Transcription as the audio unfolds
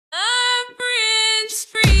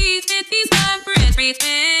Bridge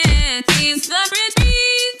Bitties, the Bridge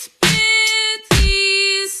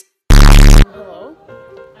Bitties. Hello.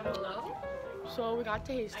 Hello. So we got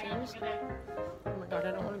to Hastings. Oh my god,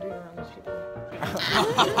 I don't want to do it around these people.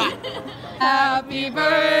 Happy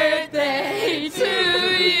birthday to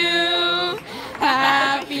you.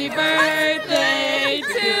 Happy birthday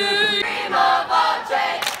to you.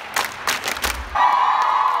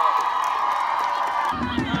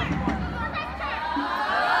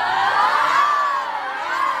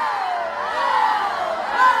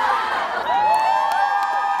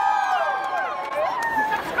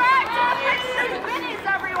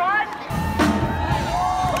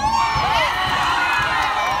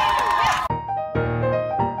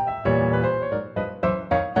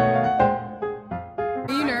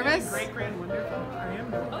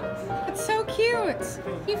 It's so cute.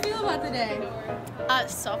 How do you feel about the day?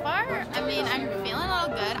 So far, I mean, I'm feeling a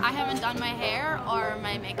little good. I haven't done my hair or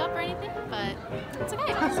my makeup or anything, but it's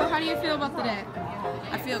okay. So how do you feel about the day?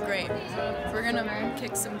 I feel great. We're gonna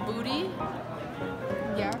kick some booty.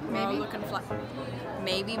 Yeah, maybe. Looking fly.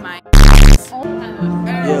 Maybe my.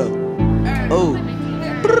 Yeah. Oh.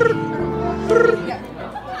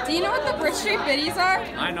 Do you know what the Bridge Street Biddies are?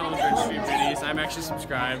 I know the Bridge Street Biddies. I'm actually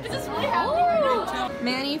subscribed. Oh.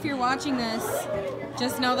 Manny, if you're watching this,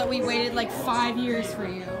 just know that we waited like 5 years for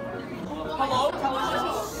you. Hello?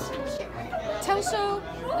 Tell show.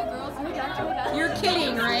 You're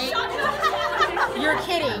kidding, right? You're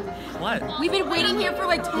kidding. What? We've been waiting here for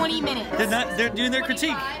like 20 minutes. They're doing their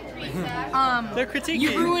critique. They're critiquing.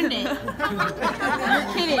 You ruined it.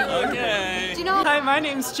 You're kidding. Okay. Do you know? Hi, my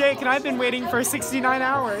name's Jake, and I've been waiting for 69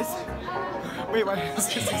 hours. Wait, what?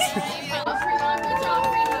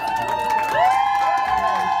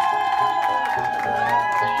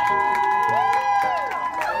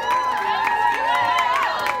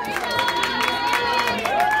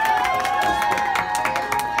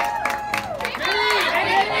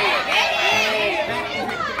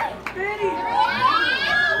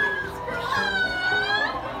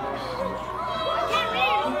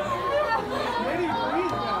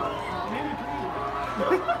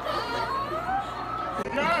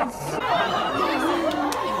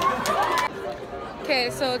 Okay,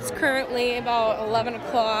 so it's currently about 11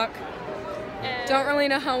 o'clock. Don't really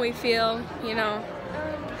know how we feel, you know.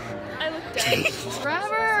 I look dead.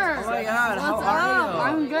 Trevor! Oh my god, how are you?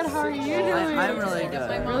 I'm good, how are you doing? I'm really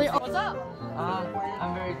good. Really? What's up?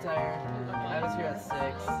 I'm very tired. I was here at 6.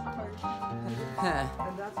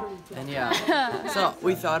 And yeah. So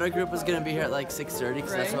we thought our group was gonna be here at like 6:30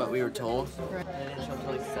 because that's what we were told. And it didn't show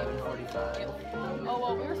until like 7:45. Oh,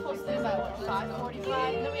 well, we were supposed to do that at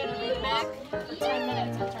 5:45, and then we had to leave back for 10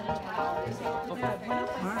 minutes and turn into an hour.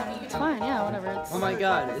 It's fine, yeah, whatever. Oh my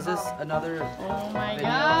god, is this another Oh my video?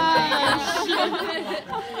 gosh!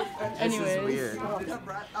 This is weird.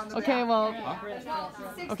 Okay, well,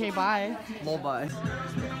 okay, bye. Well, bye.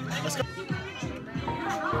 Let's go.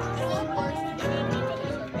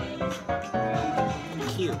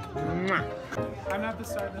 Cute. I'm not the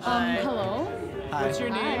star of the show. Hello? Hi. What's your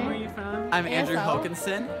name? Where are you from? I'm Andrew ASL.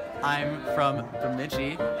 Hokinson. I'm from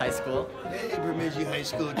Bemidji High School. Hey, Bemidji High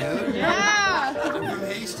School, dude. Yeah! I'm from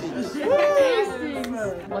Hastings.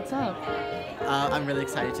 What's up? I'm really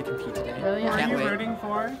excited to compete today. Really? Who are Can't you wait. rooting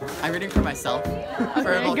for? I'm rooting for myself. For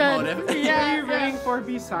Okay, Locomotive. good. Who are you rooting for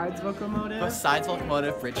besides Locomotive? Besides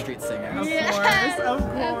Locomotive, Bridge Street Singers. Of Yes. course, of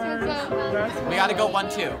course. That's We gotta go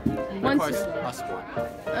 1-2. One, Of course, two. us one.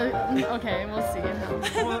 Okay, we'll see.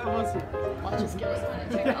 We'll see. Watch us get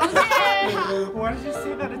it. Why did you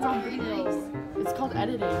say that? It's on video. It's called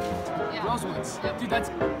editing. Rosewoods. Dude, that's.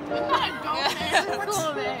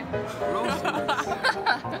 Cool name.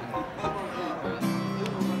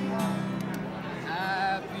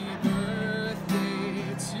 Happy birthday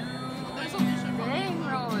to Dang,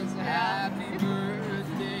 Rose. Happy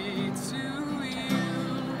birthday to you.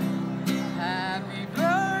 Happy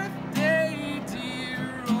birthday, dear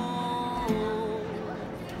Rose.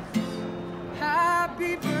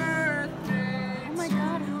 Happy birthday. Oh my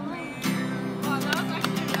god.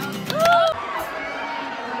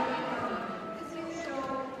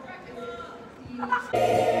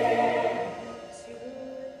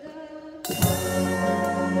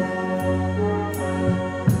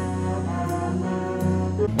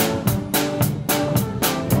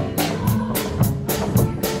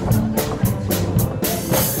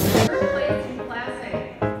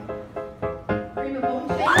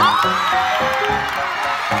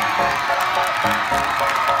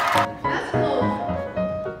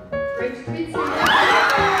 Bridge Street.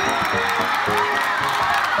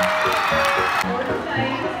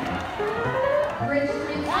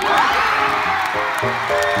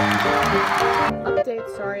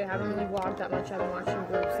 updates. Sorry, I haven't really vlogged that much. I've been watching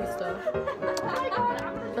groups and stuff.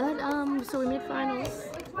 But, so we made finals.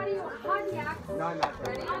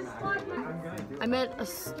 I met 2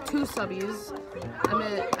 subbies. I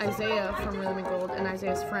met Isaiah from Rhythm and Gold and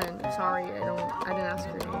Isaiah's friend. Sorry, I didn't ask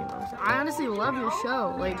her name. I honestly love your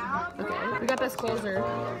show. Like, okay, we got Best Closer,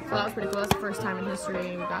 so that was pretty cool. That's the first time in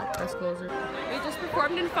history we got Best Closer. We just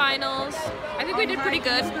performed in finals. I think we did pretty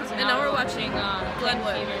good. And now we're watching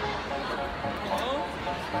Glenwood.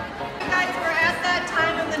 Guys, we're at that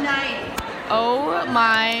time of the night. Oh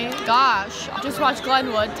my gosh. Just watched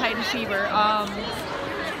Glenwood, Titan Fever.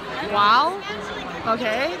 Wow.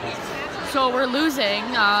 Okay. So we're losing.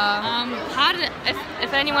 How did,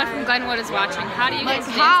 if anyone from Glenwood is watching, how do you guys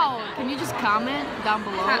dance? How? Can you just comment down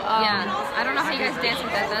below? Yeah, I don't know how you guys dance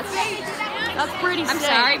with that. That's pretty sick. I'm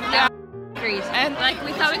sorry, but they're crazy. And like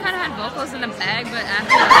we thought we kind of had vocals in the bag, but after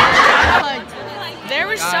that, they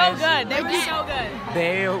were so good. They were so good.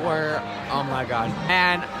 They were, oh my god.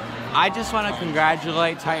 And I just want to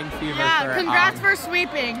congratulate Titan Fever for congrats for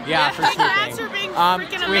sweeping. Yeah, for sweeping. Congrats for being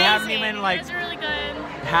freaking amazing. We haven't even like really good.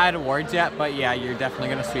 had awards yet, but yeah, you're definitely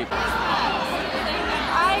gonna sweep.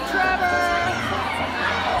 Hi, Trevor.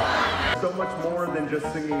 So much more than just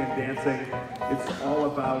singing and dancing. It's all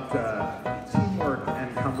about teamwork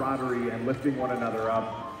and camaraderie and lifting one another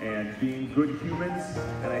up and being good humans.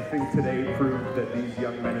 And I think today proved that these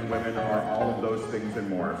young men and women are all of those things and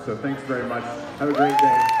more. So thanks very much. Have a great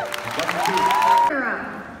day.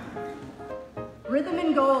 Rhythm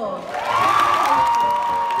and Gold.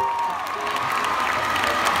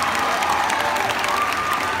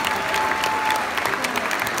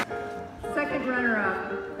 Second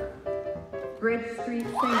runner-up, Bridge Street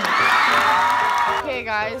Singer. Okay,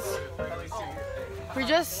 guys.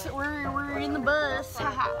 We're in the bus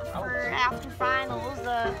for after finals.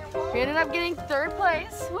 We ended up getting 3rd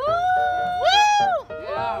place. Woo! Woo!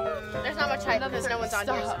 Yeah. There's not much hype because no one's on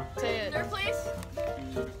here. So. 3rd place?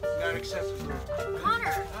 Not acceptable.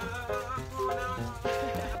 Connor.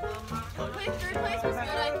 Wait, 3rd place was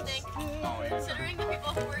good, I think. Considering the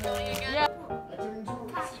people who were going against. Yeah.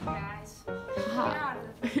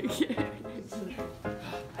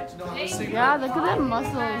 Yeah, look at that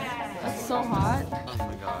muscle. That's so hot. Oh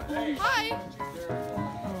my god. Hi.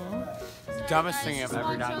 Dumbest thing I've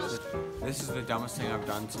ever done. This is the dumbest thing I've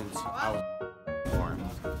done since I was born.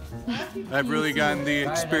 I've really gotten the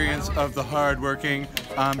experience of the hard-working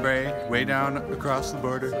hombre way down across the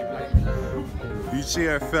border. You see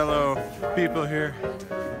our fellow people here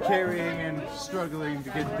carrying and struggling to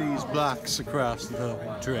get these blocks across the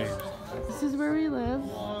drain. This is where we live.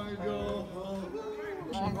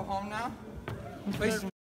 Wanna go home now? Let's play some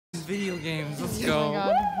video games. Let's go. Oh my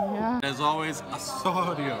god. Yeah. As always,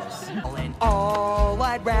 adios. All in all,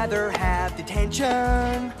 I'd rather have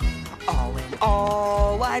detention. All in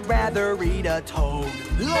all, I'd rather eat a toad.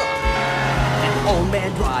 An old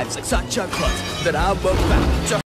man drives like such a klutz that I'm about to